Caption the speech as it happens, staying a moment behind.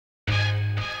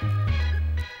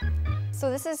So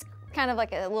this is kind of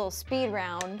like a little speed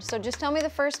round. So just tell me the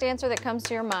first answer that comes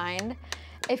to your mind.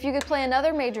 If you could play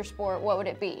another major sport, what would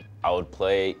it be? I would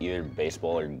play either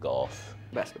baseball or golf.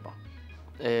 Basketball.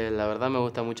 La verdad me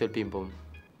gusta mucho el ping pong.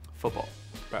 Football.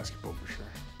 Basketball for sure.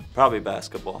 Probably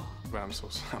basketball. But I'm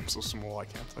so small I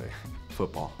can't play.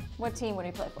 Football. What team would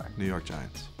he play for? New York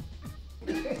Giants.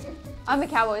 I'm a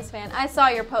Cowboys fan. I saw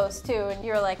your post too, and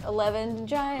you were like 11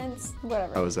 Giants,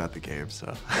 whatever. I was at the game,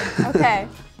 so. Okay.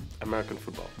 American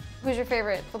football. Who's your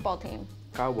favorite football team?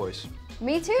 Cowboys.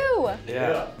 Me too.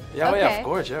 Yeah, Okay. of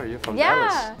course, yeah, you're from Yeah.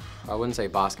 Dallas. I wouldn't say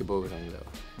basketball because I'm a little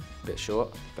bit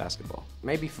short. Basketball.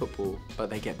 Maybe football,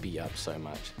 but they get beat up so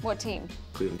much. What team?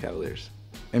 Cleveland Cavaliers.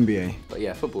 NBA. But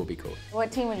yeah, football would be cool.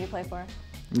 What team would you play for?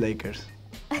 Lakers.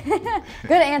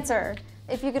 Good answer.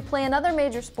 If you could play another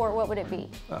major sport, what would it be?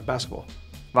 Basketball.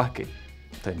 Hockey.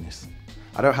 Tennis.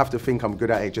 I don't have to think I'm good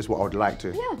at it, just what I would like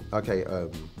to. Yeah. Okay,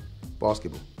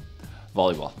 basketball.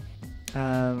 Volleyball.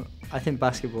 I think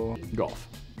basketball. Golf.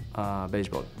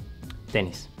 Baseball.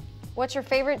 Tennis. What's your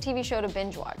favorite TV show to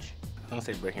binge watch? I'm gonna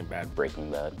say Breaking Bad.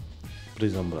 Breaking Bad.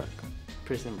 Prison Break.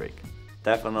 Prison Break.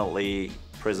 Definitely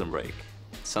Prison Break.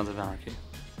 Sons of Anarchy.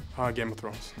 Game of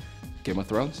Thrones. Game of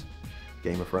Thrones?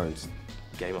 Game of Thrones.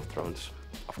 Game of Thrones,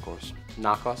 of course.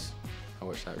 Narcos. I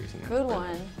watched that recently. Good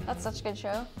one. That's such a good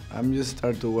show. I'm just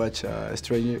started to watch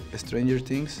Stranger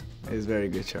Things. It's a very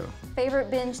good show.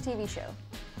 Favorite binge TV show?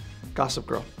 Gossip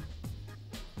Girl.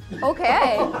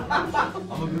 Okay.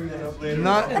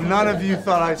 None of you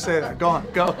thought I'd say that. Go on,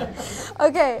 go.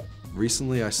 Okay.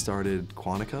 Recently I started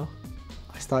Quantico.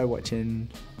 I started watching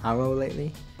Arrow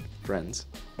lately. Friends.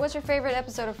 What's your favorite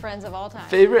episode of Friends of all time?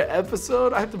 Favorite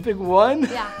episode? I have to pick one?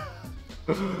 Yeah.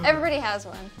 Everybody has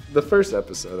one. The first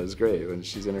episode is great when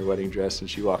she's in her wedding dress and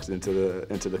she walks into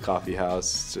the coffee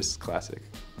house. It's just classic.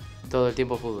 Todo el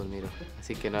tiempo fútbol miro,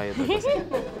 así que no hay otra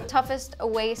cosa. Toughest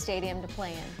away stadium to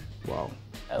play in? Wow.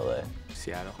 LA.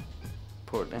 Seattle.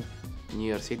 Portland. New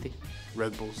York City.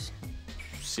 Red Bulls.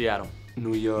 Seattle.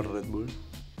 New York Red Bull.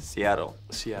 Seattle.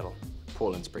 Seattle.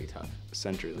 Portland's pretty tough.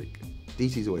 Century League.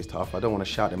 DC's always tough. I don't want to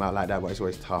shout them out like that, but it's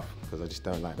always tough because I just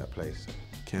don't like that place.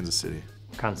 Kansas City.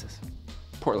 Kansas.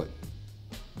 Portland.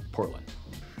 Portland.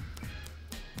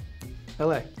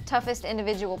 LA. Toughest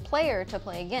individual player to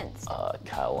play against?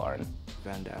 Kyle Larn.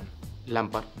 Van Damme.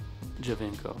 Lampard.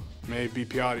 Jovinko. Maybe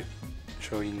Piatti.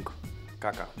 Shoinko.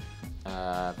 Kaká.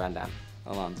 Van Damme.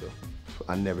 Alonso.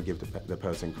 I never give the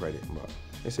person credit, but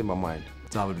it's in my mind.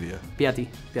 David Villa. Piatti.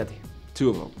 Piatti. Two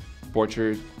of them.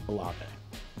 Borchard Olave.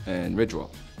 and Ridgewell.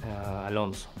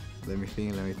 Alonso. Let me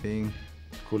think.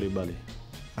 Koulibaly.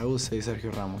 I will say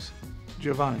Sergio Ramos.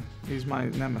 Giovanni. He's my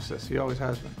nemesis. He always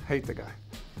has been. Hate the guy.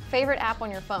 Favorite app on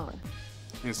your phone?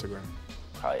 Instagram.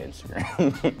 Probably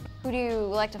Instagram. Who do you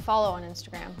like to follow on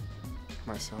Instagram?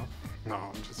 Myself. No,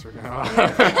 I'm just joking.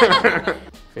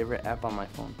 Favorite app on my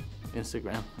phone?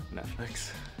 Instagram.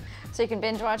 Netflix. So you can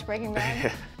binge watch Breaking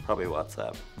Bad? Probably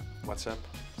WhatsApp. WhatsApp.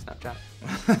 Snapchat.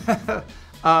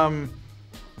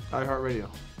 iHeartRadio.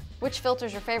 Which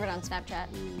filter's your favorite on Snapchat?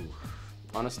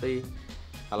 Honestly,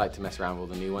 I like to mess around with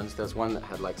all the new ones. There's one that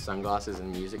had like sunglasses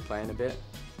and music playing a bit.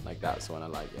 Like that's the one I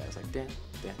like. Yeah, it's like damn.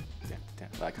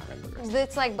 But I can't remember the rest.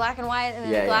 It's like black and white and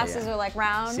then the glasses are like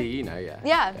round. See, you know, yeah.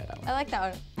 Yeah, that one. I like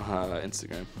that one.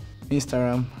 Instagram.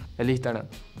 Instagram. El Instagram.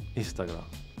 Instagram.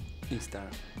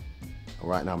 Instagram.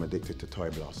 Right now I'm addicted to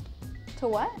Toy Blast. To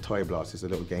what? Toy Blast is a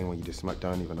little game where you just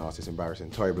don't even ask, it's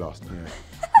embarrassing. Toy Blast,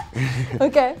 yeah.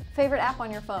 Okay. Favorite app on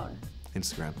your phone?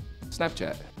 Instagram.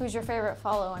 Snapchat. Who's your favorite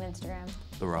follow on Instagram?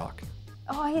 The Rock.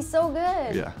 Oh, he's so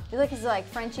good. Yeah. You look his like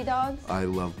Frenchie dogs? I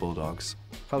love Bulldogs.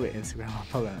 Probably Instagram. I'm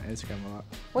probably on Instagram a lot.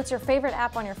 What's your favorite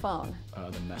app on your phone?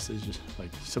 The message, like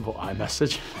simple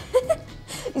iMessage.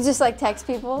 You just like text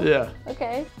people? Yeah.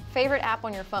 Okay. Favorite app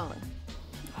on your phone?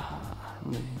 I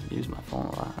don't really use my phone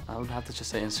a lot. I would have to just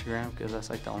say Instagram because that's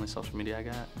like the only social media I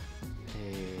got.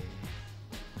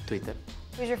 Twitter.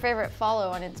 Who's your favorite follow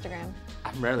on Instagram?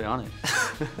 I'm rarely on it.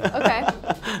 Okay.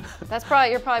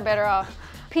 You're probably better off.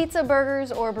 Pizza,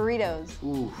 burgers, or burritos?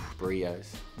 Ooh, burritos.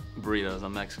 Burritos,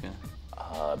 I'm Mexican.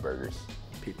 Burgers.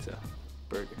 Pizza.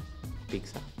 Burger.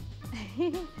 Pizza.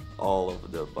 All of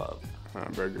the above.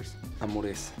 Burgers.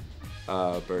 Amores.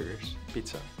 Burgers.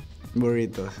 Pizza.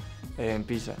 Burritos. And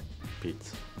pizza.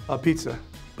 Pizza. Pizza.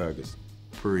 Burgers.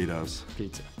 Burritos.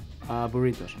 Pizza.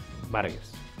 Burritos.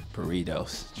 Burgers.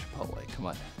 Burritos. Chipotle. Come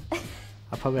on.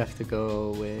 I'll probably have to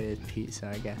go with pizza,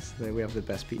 I guess. We have the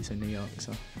best pizza in New York,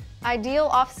 so. Ideal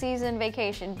off-season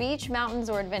vacation, beach, mountains,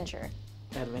 or adventure?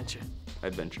 Adventure.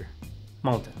 Adventure.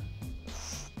 Mountain.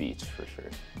 Beach for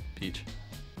sure. Beach.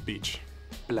 Beach.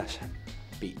 Playa.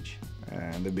 Beach.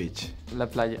 And the beach. La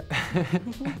playa.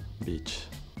 Beach.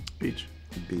 Beach.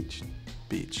 Beach.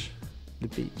 Beach. The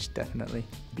beach, definitely.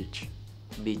 Beach.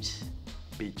 Beach.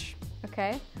 Beach.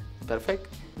 Okay. Perfect.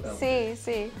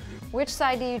 See. Which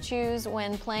side do you choose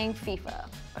when playing FIFA?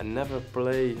 I never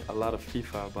play a lot of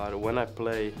FIFA, but when I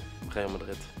play Real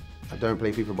Madrid. I don't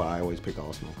play FIFA, but I always pick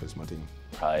Arsenal because it's my team.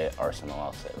 Probably Arsenal,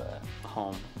 I'll say that.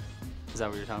 Home. Is that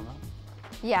what you're talking about?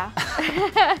 Yeah.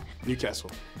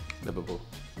 Newcastle. Liverpool.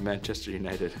 Manchester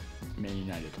United. Man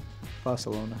United.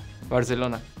 Barcelona.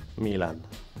 Barcelona. Milan.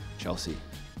 Chelsea.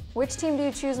 Which team do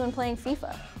you choose when playing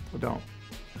FIFA? We don't.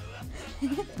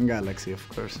 Galaxy, of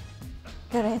course.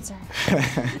 Good answer.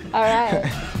 All right.